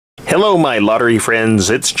Hello, my lottery friends.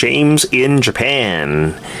 It's James in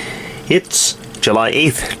Japan. It's July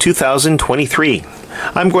 8th, 2023.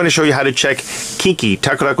 I'm going to show you how to check Kinki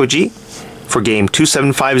Takarakuji for game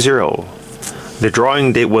 2750. The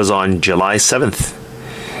drawing date was on July 7th.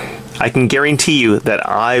 I can guarantee you that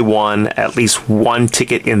I won at least one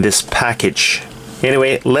ticket in this package.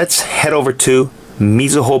 Anyway, let's head over to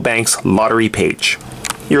Mizuho Bank's lottery page.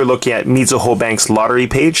 You're looking at Mizuho Bank's lottery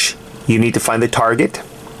page. You need to find the target.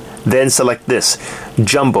 Then select this,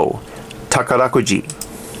 Jumbo Takarakuji.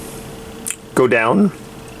 Go down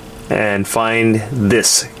and find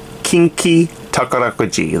this, Kinki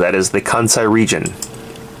Takarakuji. That is the Kansai region.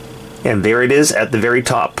 And there it is at the very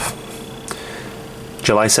top.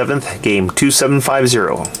 July 7th, game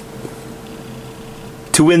 2750.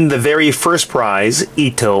 To win the very first prize,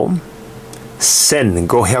 Ito,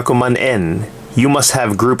 1,500 man yen, you must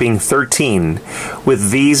have grouping 13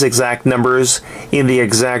 with these exact numbers in the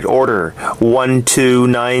exact order,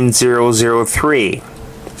 129003.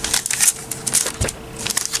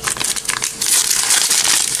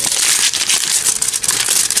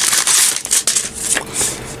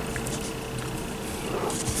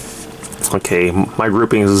 Okay, my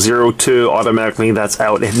grouping is 02, automatically that's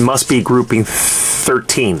out. It must be grouping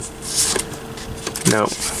 13. No.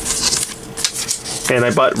 And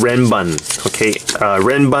I bought Renbun. Okay,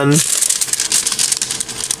 Renbun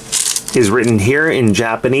is written here in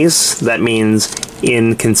Japanese. That means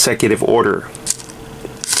in consecutive order.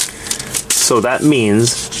 So that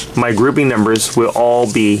means my grouping numbers will all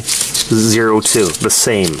be 02, the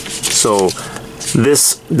same. So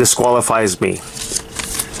this disqualifies me.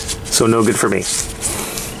 So no good for me.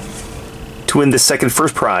 To win the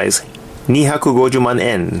first prize, 250 man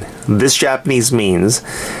yen. This Japanese means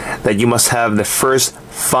that you must have the first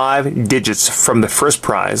 5 digits from the first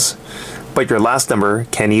prize, but your last number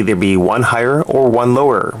can either be one higher or one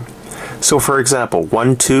lower. So for example,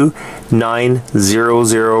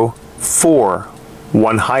 129004,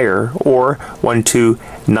 one higher, or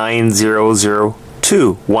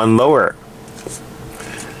 129002, one lower.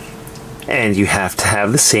 And you have to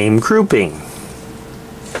have the same grouping.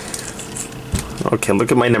 Okay,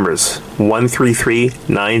 look at my numbers.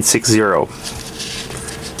 133960.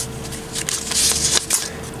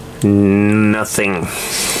 Nothing.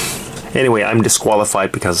 Anyway, I'm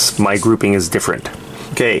disqualified because my grouping is different.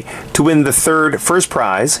 Okay, to win the first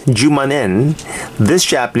prize, 10 man yen, this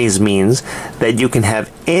Japanese means that you can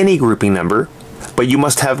have any grouping number, but you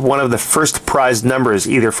must have one of the first prize numbers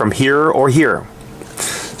either from here or here.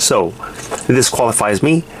 So, this qualifies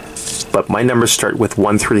me, but my numbers start with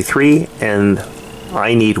 133 and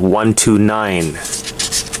I need 129.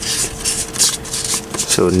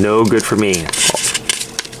 So no good for me.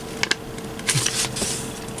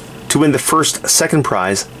 To win the second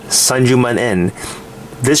prize, 30 man yen,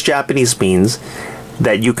 this Japanese means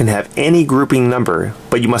that you can have any grouping number,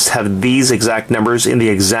 but you must have these exact numbers in the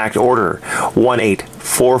exact order,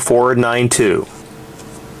 184492.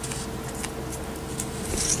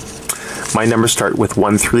 My numbers start with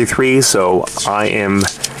 133, so I am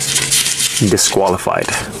disqualified.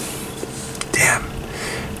 Damn.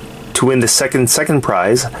 To win the second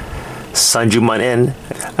prize, 30 man yen,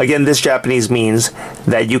 again this Japanese means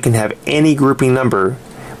that you can have any grouping number,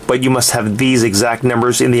 but you must have these exact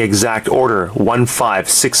numbers in the exact order,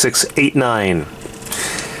 156689.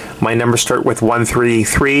 My numbers start with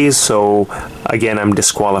 133, so again I'm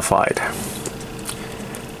disqualified.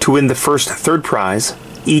 To win the third prize,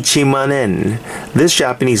 1 man yen. This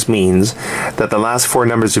Japanese means that the last 4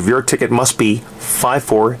 numbers of your ticket must be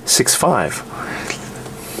 5465.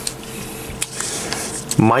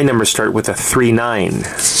 My numbers start with a 39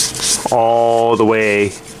 all the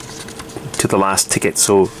way to the last ticket,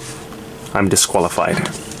 so I'm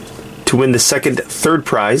disqualified. To win the third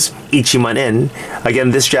prize, 1 man yen,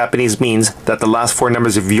 again this Japanese means that the last 4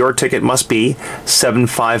 numbers of your ticket must be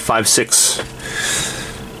 7556.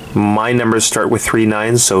 My numbers start with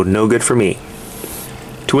 39, so no good for me.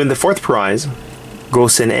 To win the fourth prize,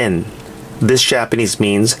 5000 yen. This Japanese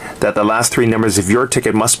means that the last 3 numbers of your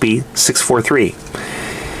ticket must be 643.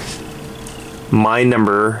 My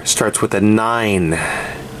number starts with a 9.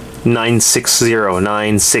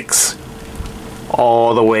 96096.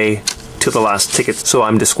 All the way to the last ticket, so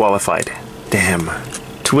I'm disqualified. Damn.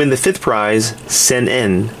 To win the fifth prize, 1000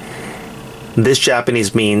 yen. This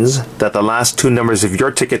Japanese means that the last 2 numbers of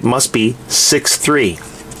your ticket must be 63.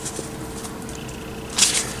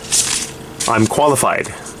 I'm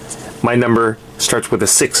qualified. My number starts with a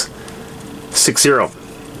 6. 60.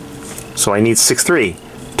 So I need 63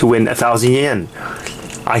 to win 1,000 yen.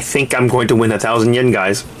 I think I'm going to win 1,000 yen,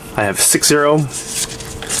 guys. I have 60,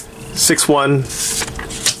 61,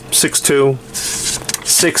 6-2,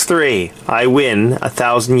 6-3. I win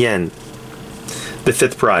 1,000 yen. The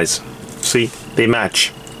fifth prize. See, they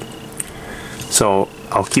match. So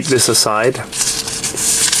I'll keep this aside.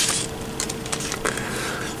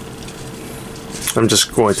 I'm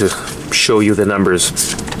just going to show you the numbers.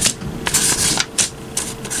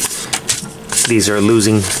 These are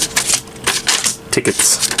losing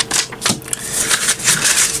tickets.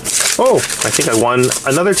 Oh, I think I won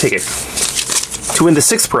another ticket. To win the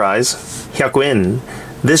sixth prize, 100 yen,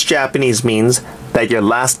 this Japanese means that your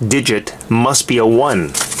last digit must be a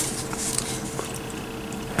 1.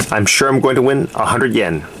 I'm sure I'm going to win 100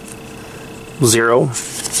 yen. 0,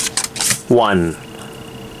 1.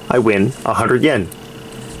 I win 100 yen.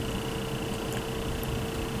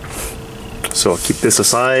 So I'll keep this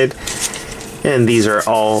aside. And these are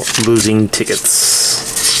all losing tickets.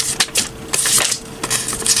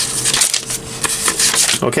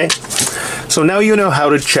 Okay, so now you know how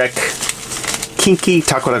to check Kinki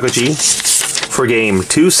Takarakuji for game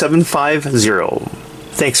 2750.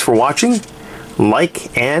 Thanks for watching.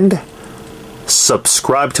 Like and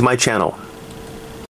subscribe to my channel.